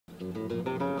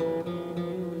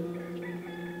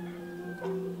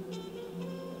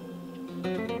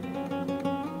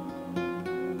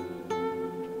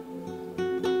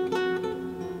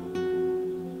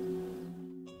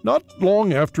Not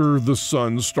long after the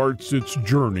sun starts its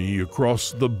journey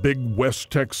across the big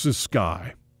West Texas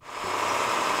sky,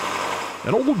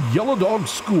 an old yellow dog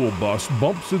school bus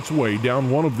bumps its way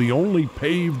down one of the only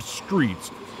paved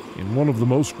streets in one of the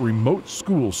most remote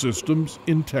school systems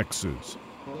in Texas.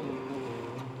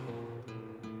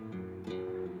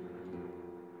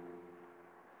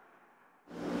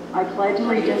 I pledge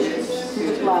allegiance to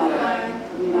the flag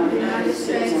of the United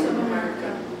States of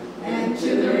America and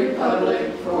to the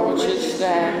republic for which it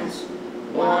stands,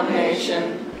 one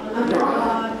nation, under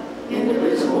God,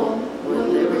 indivisible, with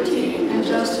liberty and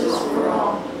justice for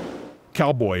all.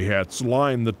 Cowboy hats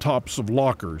line the tops of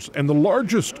lockers, and the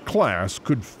largest class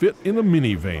could fit in a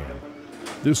minivan.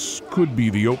 This could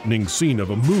be the opening scene of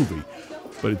a movie,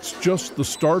 but it's just the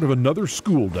start of another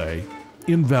school day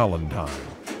in Valentine.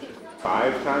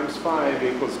 5 times 5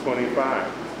 equals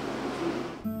 25.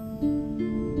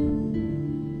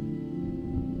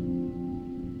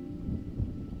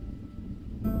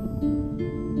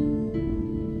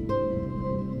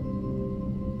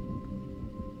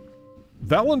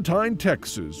 Valentine,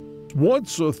 Texas,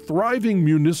 once a thriving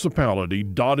municipality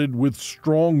dotted with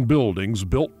strong buildings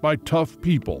built by tough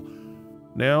people.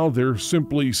 Now they're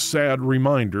simply sad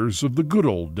reminders of the good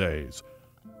old days.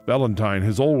 Valentine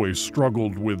has always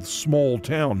struggled with small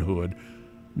townhood.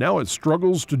 Now it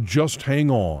struggles to just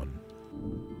hang on.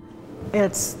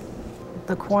 It's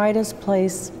the quietest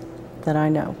place that I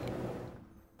know.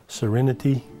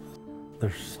 Serenity.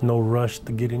 There's no rush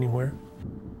to get anywhere.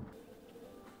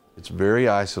 It's very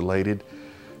isolated.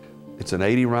 It's an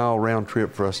 80-mile round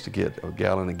trip for us to get a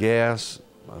gallon of gas,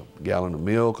 a gallon of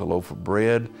milk, a loaf of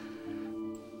bread.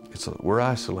 We're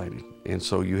isolated, and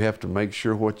so you have to make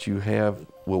sure what you have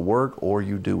will work or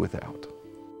you do without.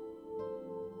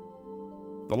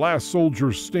 The last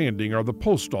soldiers standing are the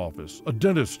post office, a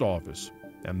dentist office,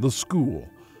 and the school.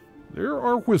 There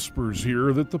are whispers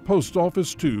here that the post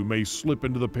office too may slip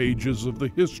into the pages of the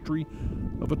history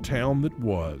of a town that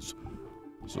was.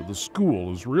 So the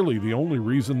school is really the only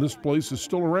reason this place is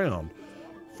still around.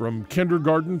 From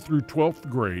kindergarten through 12th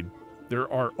grade,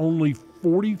 there are only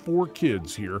 44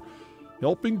 kids here,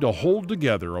 helping to hold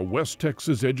together a West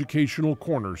Texas educational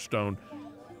cornerstone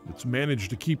that's managed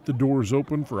to keep the doors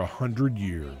open for 100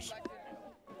 years.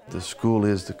 The school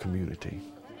is the community.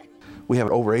 We have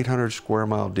over 800 square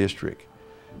mile district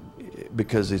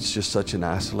because it's just such an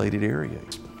isolated area.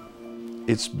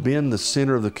 It's been the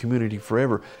center of the community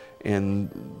forever, and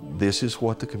this is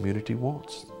what the community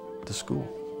wants, the school.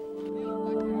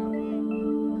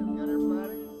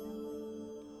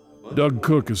 Doug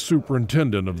Cook is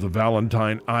superintendent of the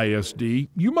Valentine ISD.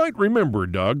 You might remember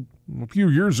Doug. A few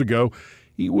years ago,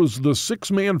 he was the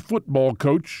 6-man football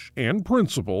coach and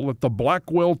principal at the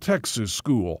Blackwell, Texas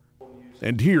school.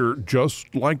 And here,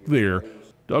 just like there,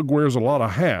 Doug wears a lot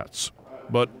of hats.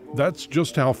 But that's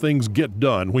just how things get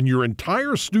done when your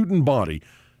entire student body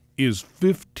is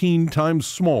 15 times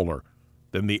smaller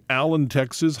than the Allen,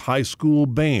 Texas high school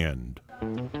band.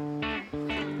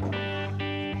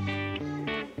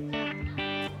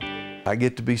 I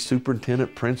get to be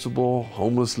superintendent, principal,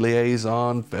 homeless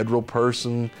liaison, federal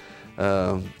person.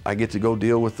 I get to go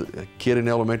deal with a kid in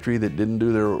elementary that didn't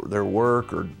do their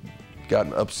work or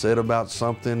got upset about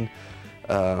something.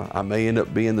 I may end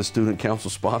up being the student council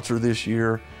sponsor this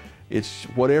year. It's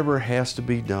whatever has to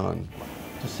be done.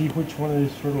 To see which one of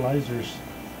these fertilizers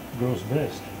grows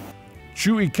best.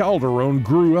 Chewy Calderon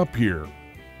grew up here,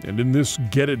 and in this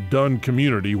get-it-done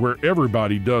community where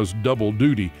everybody does double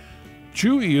duty,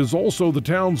 Chewy is also the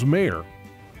town's mayor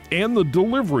and the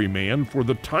delivery man for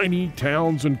the tiny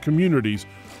towns and communities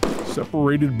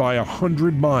separated by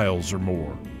 100 miles or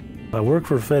more. I work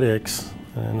for FedEx,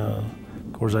 and of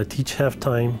course I teach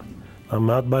half-time. I'm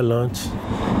out by lunch.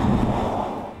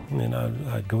 And then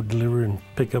I go deliver and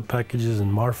pick up packages in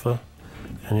Marfa.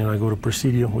 And then I go to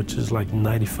Presidio, which is like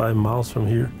 95 miles from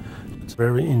here. It's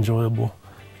very enjoyable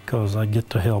because I get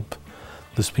to help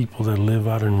these people that live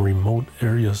out in remote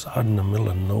areas out in the middle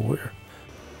of nowhere.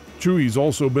 Chewy's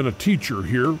also been a teacher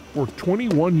here for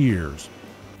 21 years.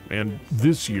 And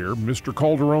this year, Mr.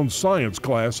 Calderon's science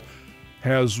class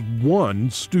has 1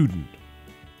 student.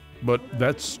 But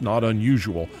that's not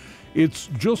unusual. It's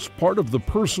just part of the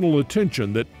personal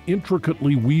attention that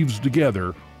intricately weaves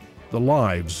together the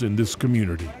lives in this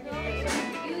community.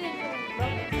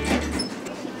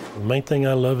 The main thing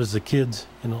I love is the kids,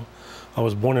 you know. I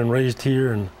was born and raised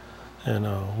here and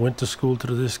went to school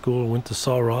through this school, went to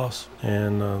Saw Ross,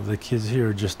 and the kids here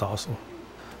are just awesome.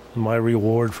 My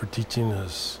reward for teaching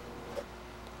is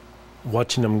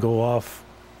watching them go off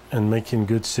and making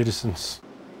good citizens.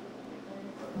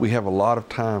 We have a lot of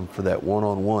time for that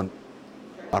one-on-one.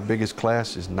 Our biggest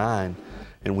class is 9,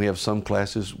 and we have some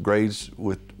classes, grades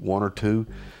with 1 or 2.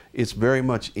 It's very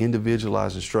much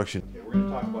individualized instruction. Okay, we're going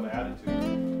to talk about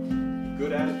attitudes.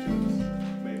 Good attitudes,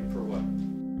 maybe for what?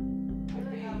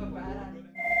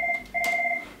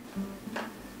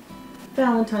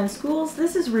 Valentine Schools,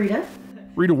 this is Rita.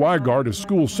 Rita Weigart is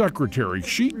school secretary.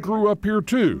 She grew up here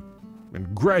too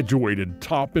and graduated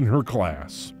top in her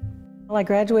class. Well, I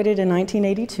graduated in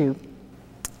 1982,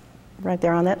 right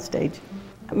there on that stage.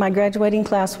 My graduating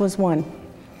class was 1,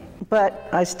 but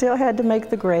I still had to make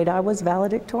the grade. I was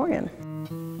valedictorian.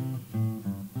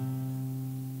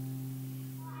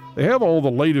 They have all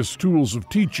the latest tools of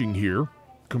teaching here,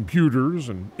 computers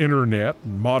and internet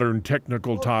and modern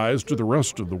technical ties to the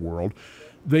rest of the world.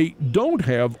 They don't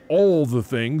have all the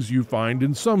things you find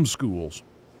in some schools,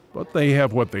 but they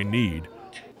have what they need,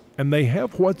 and they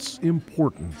have what's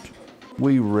important.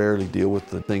 We rarely deal with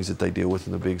the things that they deal with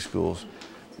in the big schools.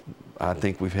 I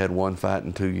think we've had 1 fight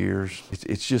in 2 years.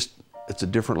 It's a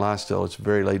different lifestyle. It's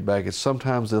very laid back.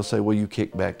 Sometimes they'll say, well, you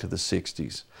kick back to the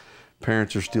 60s.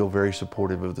 Parents are still very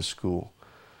supportive of the school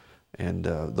and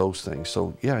those things.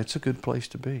 So yeah, it's a good place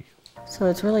to be. So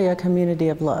it's really a community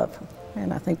of love,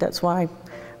 and I think that's why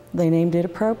they named it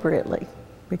appropriately,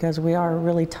 because we are a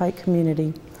really tight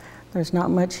community. There's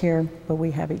not much here, but we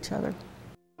have each other.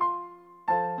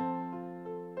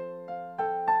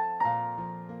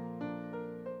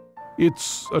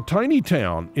 It's a tiny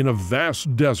town in a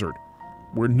vast desert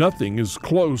where nothing is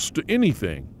close to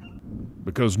anything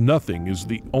because nothing is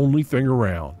the only thing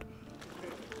around.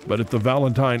 But at the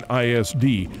Valentine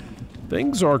ISD,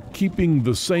 things are keeping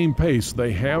the same pace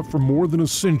they have for more than a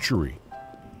century.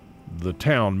 The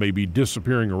town may be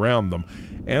disappearing around them,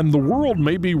 and the world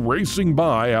may be racing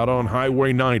by out on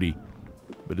Highway 90.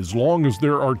 But as long as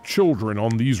there are children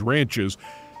on these ranches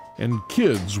and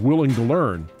kids willing to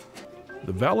learn,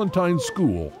 the Valentine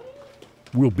School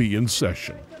will be in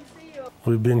session.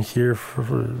 We've been here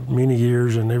for many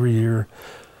years, and every year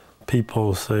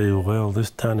people say, well,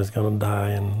 this town is going to die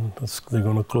and they're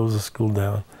going to close the school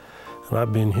down. And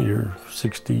I've been here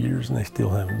 60 years and they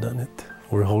still haven't done it.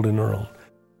 We're holding our own.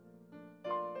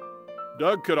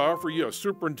 Doug could offer you a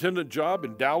superintendent job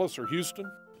in Dallas or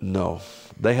Houston? No,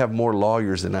 they have more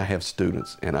lawyers than I have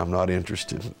students, and I'm not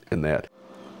interested in that.